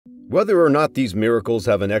Whether or not these miracles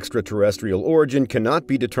have an extraterrestrial origin cannot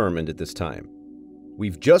be determined at this time.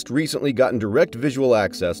 We've just recently gotten direct visual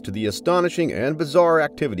access to the astonishing and bizarre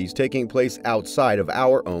activities taking place outside of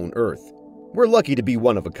our own Earth. We're lucky to be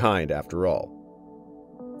one of a kind, after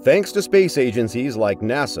all. Thanks to space agencies like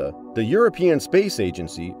NASA, the European Space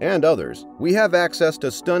Agency, and others, we have access to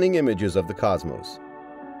stunning images of the cosmos.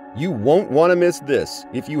 You won't want to miss this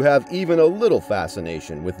if you have even a little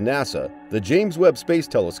fascination with NASA, the James Webb Space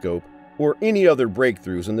Telescope, or any other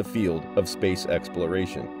breakthroughs in the field of space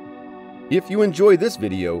exploration. If you enjoy this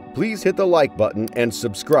video, please hit the like button and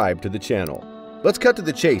subscribe to the channel. Let's cut to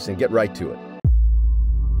the chase and get right to it.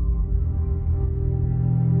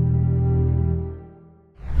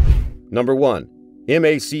 Number 1.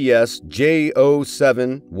 MACS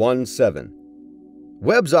J0717.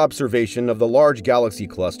 Webb's observation of the large galaxy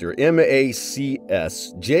cluster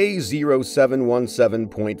MACS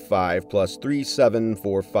J0717.5 plus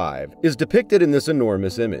 3745 is depicted in this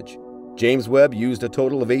enormous image. James Webb used a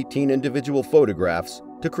total of 18 individual photographs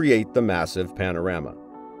to create the massive panorama.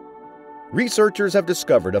 Researchers have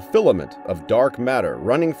discovered a filament of dark matter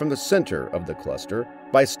running from the center of the cluster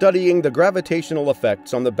by studying the gravitational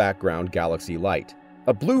effects on the background galaxy light.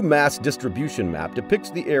 A blue mass distribution map depicts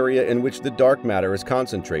the area in which the dark matter is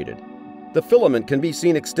concentrated. The filament can be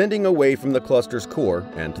seen extending away from the cluster's core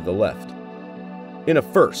and to the left. In a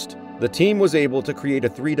first, the team was able to create a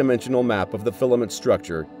three-dimensional map of the filament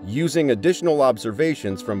structure using additional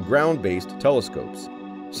observations from ground-based telescopes.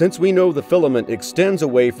 Since we know the filament extends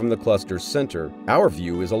away from the cluster's center, our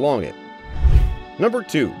view is along it. Number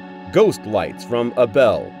 2. Ghost lights from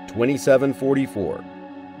Hubble 2744.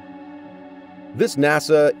 This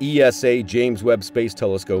NASA ESA James Webb Space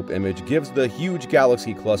Telescope image gives the huge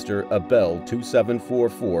galaxy cluster Hubble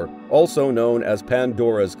 2744, also known as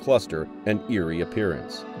Pandora's Cluster, an eerie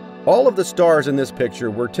appearance. All of the stars in this picture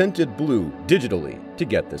were tinted blue digitally to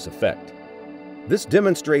get this effect. This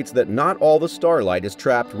demonstrates that not all the starlight is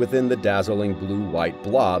trapped within the dazzling blue-white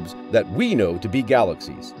blobs that we know to be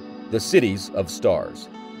galaxies, the cities of stars.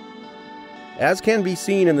 As can be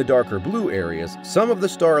seen in the darker blue areas, some of the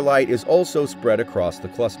starlight is also spread across the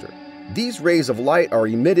cluster. These rays of light are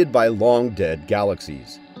emitted by long-dead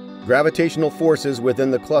galaxies. Gravitational forces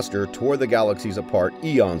within the cluster tore the galaxies apart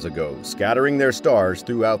eons ago, scattering their stars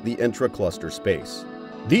throughout the intra-cluster space.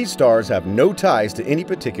 These stars have no ties to any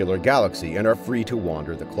particular galaxy and are free to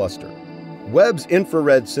wander the cluster. Webb's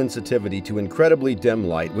infrared sensitivity to incredibly dim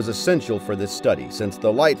light was essential for this study, since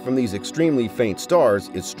the light from these extremely faint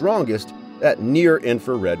stars is strongest at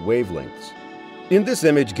near-infrared wavelengths. In this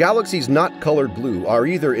image, galaxies not colored blue are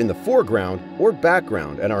either in the foreground or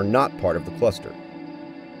background and are not part of the cluster.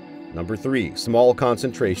 Number 3. Small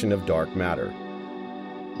concentration of dark matter.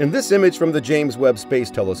 In this image from the James Webb Space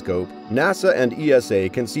Telescope, NASA and ESA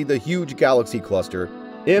can see the huge galaxy cluster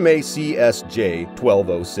MACS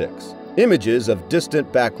J1206. Images of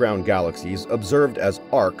distant background galaxies observed as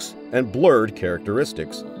arcs and blurred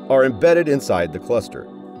characteristics are embedded inside the cluster.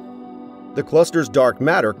 The cluster's dark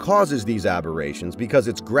matter causes these aberrations because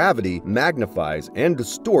its gravity magnifies and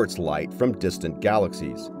distorts light from distant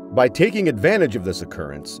galaxies. By taking advantage of this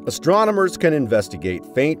occurrence, astronomers can investigate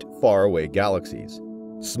faint, faraway galaxies.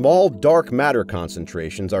 Small dark matter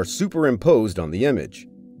concentrations are superimposed on the image.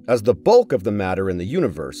 As the bulk of the matter in the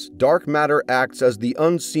universe, dark matter acts as the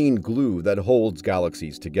unseen glue that holds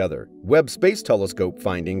galaxies together. Webb Space Telescope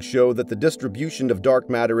findings show that the distribution of dark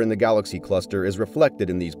matter in the galaxy cluster is reflected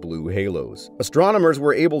in these blue halos. Astronomers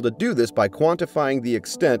were able to do this by quantifying the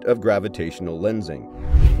extent of gravitational lensing.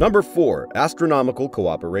 Number 4. Astronomical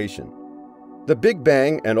cooperation. The Big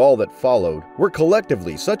Bang and all that followed were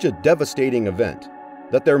collectively such a devastating event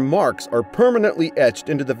that their marks are permanently etched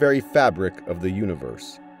into the very fabric of the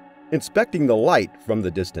universe. Inspecting the light from the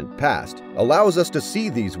distant past allows us to see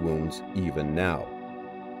these wounds even now.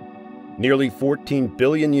 Nearly 14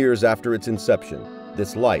 billion years after its inception,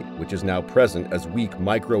 this light, which is now present as weak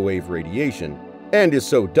microwave radiation, and is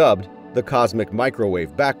so dubbed the cosmic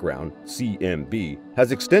microwave background, CMB,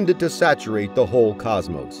 has extended to saturate the whole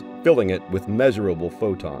cosmos, filling it with measurable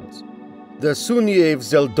photons. The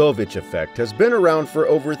Sunyaev-Zeldovich effect has been around for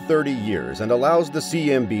over 30 years and allows the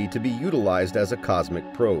CMB to be utilized as a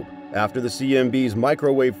cosmic probe. After the CMB's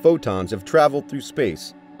microwave photons have traveled through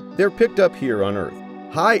space, they're picked up here on Earth.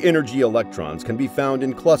 High-energy electrons can be found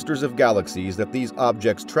in clusters of galaxies that these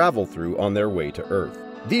objects travel through on their way to Earth.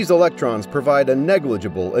 These electrons provide a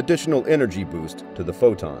negligible additional energy boost to the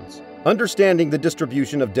photons. Understanding the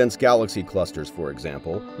distribution of dense galaxy clusters, for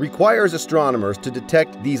example, requires astronomers to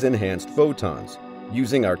detect these enhanced photons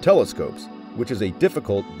using our telescopes, which is a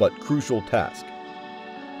difficult but crucial task.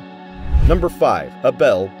 Number 5.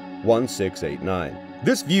 Hubble 1689.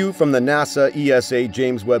 This view from the NASA ESA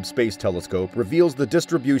James Webb Space Telescope reveals the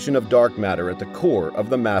distribution of dark matter at the core of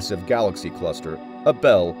the massive galaxy cluster,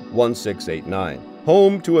 Abell 1689,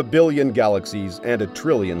 home to 1 billion galaxies and 1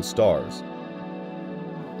 trillion stars.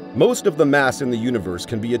 Most of the mass in the universe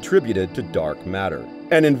can be attributed to dark matter,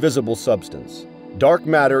 an invisible substance. Dark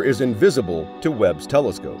matter is invisible to Webb's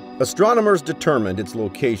telescope. Astronomers determined its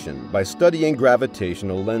location by studying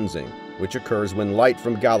gravitational lensing, which occurs when light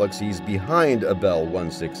from galaxies behind Abell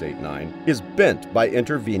 1689 is bent by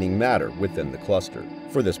intervening matter within the cluster.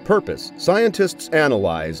 For this purpose, scientists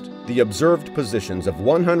analyzed the observed positions of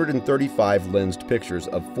 135 lensed pictures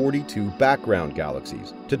of 42 background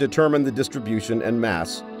galaxies to determine the distribution and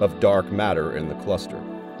mass of dark matter in the cluster.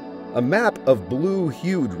 A map of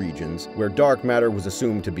blue-hued regions where dark matter was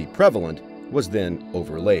assumed to be prevalent was then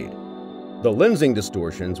overlaid. The lensing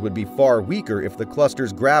distortions would be far weaker if the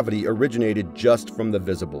cluster's gravity originated just from the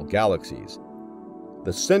visible galaxies.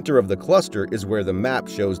 The center of the cluster is where the map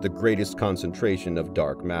shows the greatest concentration of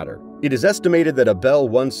dark matter. It is estimated that Abell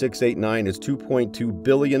 1689 is 2.2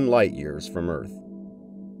 billion light-years from Earth.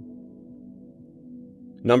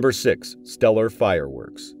 Number 6. Stellar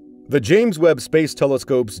fireworks. The James Webb Space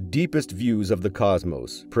Telescope's deepest views of the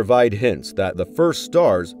cosmos provide hints that the first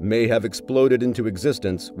stars may have exploded into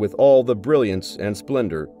existence with all the brilliance and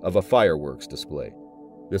splendor of a fireworks display.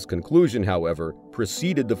 This conclusion, however,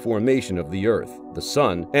 preceded the formation of the Earth, the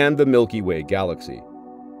Sun, and the Milky Way galaxy.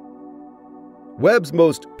 Webb's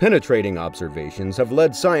most penetrating observations have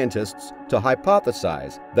led scientists to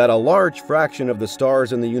hypothesize that a large fraction of the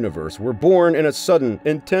stars in the universe were born in a sudden,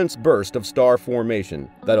 intense burst of star formation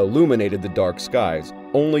that illuminated the dark skies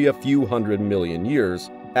only a few 100 million years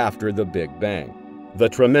after the Big Bang, the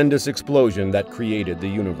tremendous explosion that created the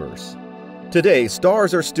universe. Today,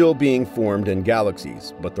 stars are still being formed in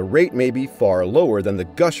galaxies, but the rate may be far lower than the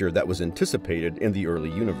gusher that was anticipated in the early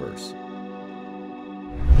universe.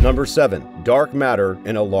 Number 7. Dark matter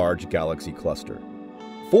in a large galaxy cluster.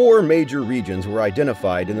 4 major regions were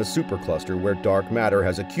identified in the supercluster where dark matter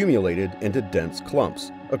has accumulated into dense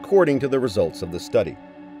clumps, according to the results of the study.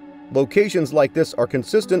 Locations like this are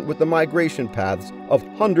consistent with the migration paths of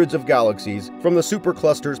hundreds of galaxies from the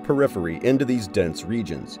supercluster's periphery into these dense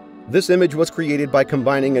regions. This image was created by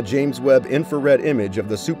combining a James Webb infrared image of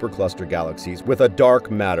the supercluster galaxies with a dark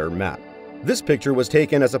matter map. This picture was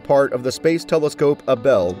taken as a part of the Space Telescope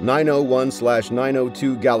Abell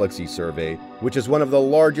 901/902 Galaxy Survey, which is one of the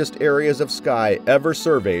largest areas of sky ever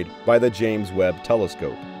surveyed by the James Webb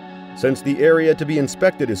Telescope. Since the area to be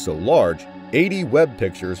inspected is so large, 80 Webb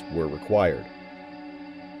pictures were required.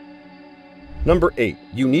 Number 8.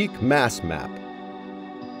 Unique Mass Map.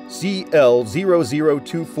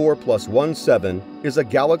 CL0024+17 is a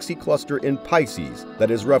galaxy cluster in Pisces that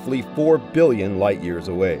is roughly 4 billion light-years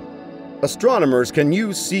away. Astronomers can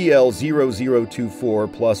use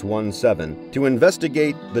CL0024+17 to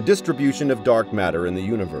investigate the distribution of dark matter in the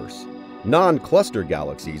universe. Non-cluster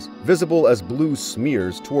galaxies, visible as blue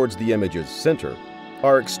smears towards the image's center,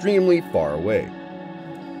 are extremely far away.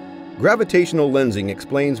 Gravitational lensing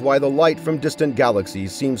explains why the light from distant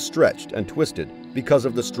galaxies seems stretched and twisted because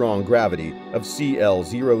of the strong gravity of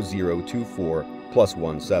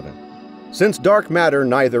CL0024+17. Since dark matter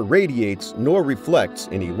neither radiates nor reflects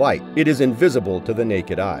any light, it is invisible to the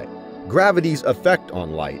naked eye. Gravity's effect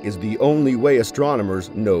on light is the only way astronomers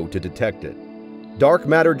know to detect it. Dark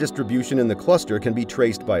matter distribution in the cluster can be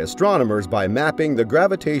traced by astronomers by mapping the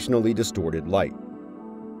gravitationally distorted light.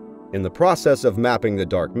 In the process of mapping the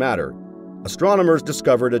dark matter, astronomers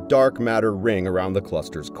discovered a dark matter ring around the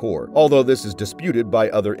cluster's core, although this is disputed by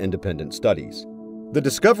other independent studies. The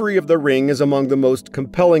discovery of the ring is among the most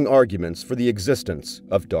compelling arguments for the existence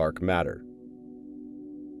of dark matter.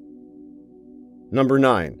 Number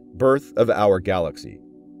 9. Birth of our galaxy.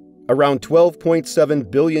 Around 12.7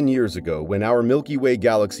 billion years ago, when our Milky Way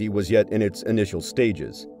galaxy was yet in its initial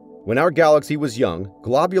stages, when our galaxy was young,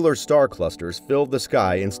 globular star clusters filled the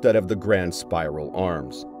sky instead of the grand spiral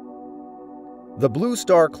arms. The blue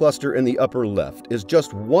star cluster in the upper left is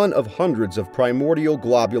just one of hundreds of primordial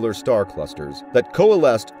globular star clusters that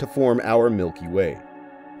coalesced to form our Milky Way.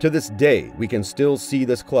 To this day, we can still see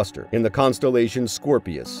this cluster in the constellation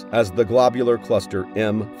Scorpius as the globular cluster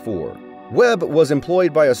M4. Webb was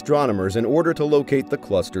employed by astronomers in order to locate the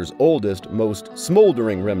cluster's oldest, most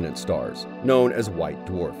smoldering remnant stars, known as white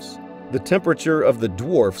dwarfs. The temperature of the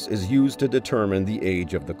dwarfs is used to determine the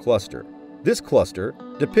age of the cluster. This cluster,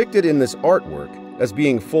 depicted in this artwork as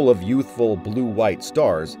being full of youthful blue-white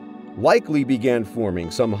stars, likely began forming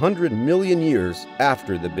some 100 million years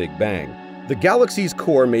after the Big Bang. The galaxy's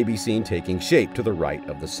core may be seen taking shape to the right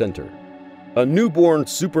of the center. A newborn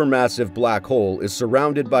supermassive black hole is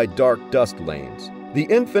surrounded by dark dust lanes. The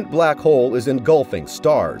infant black hole is engulfing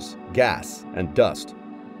stars, gas, and dust,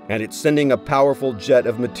 and it's sending a powerful jet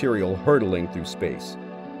of material hurtling through space.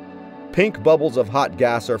 Pink bubbles of hot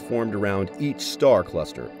gas are formed around each star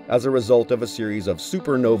cluster as a result of a series of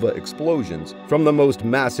supernova explosions from the most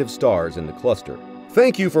massive stars in the cluster.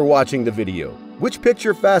 Thank you for watching the video. Which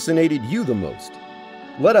picture fascinated you the most?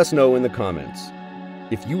 Let us know in the comments.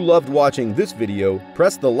 If you loved watching this video,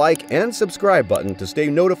 press the like and subscribe button to stay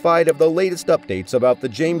notified of the latest updates about the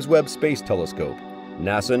James Webb Space Telescope,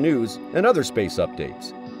 NASA news, and other space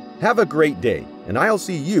updates. Have a great day, and I'll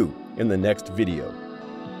see you in the next video.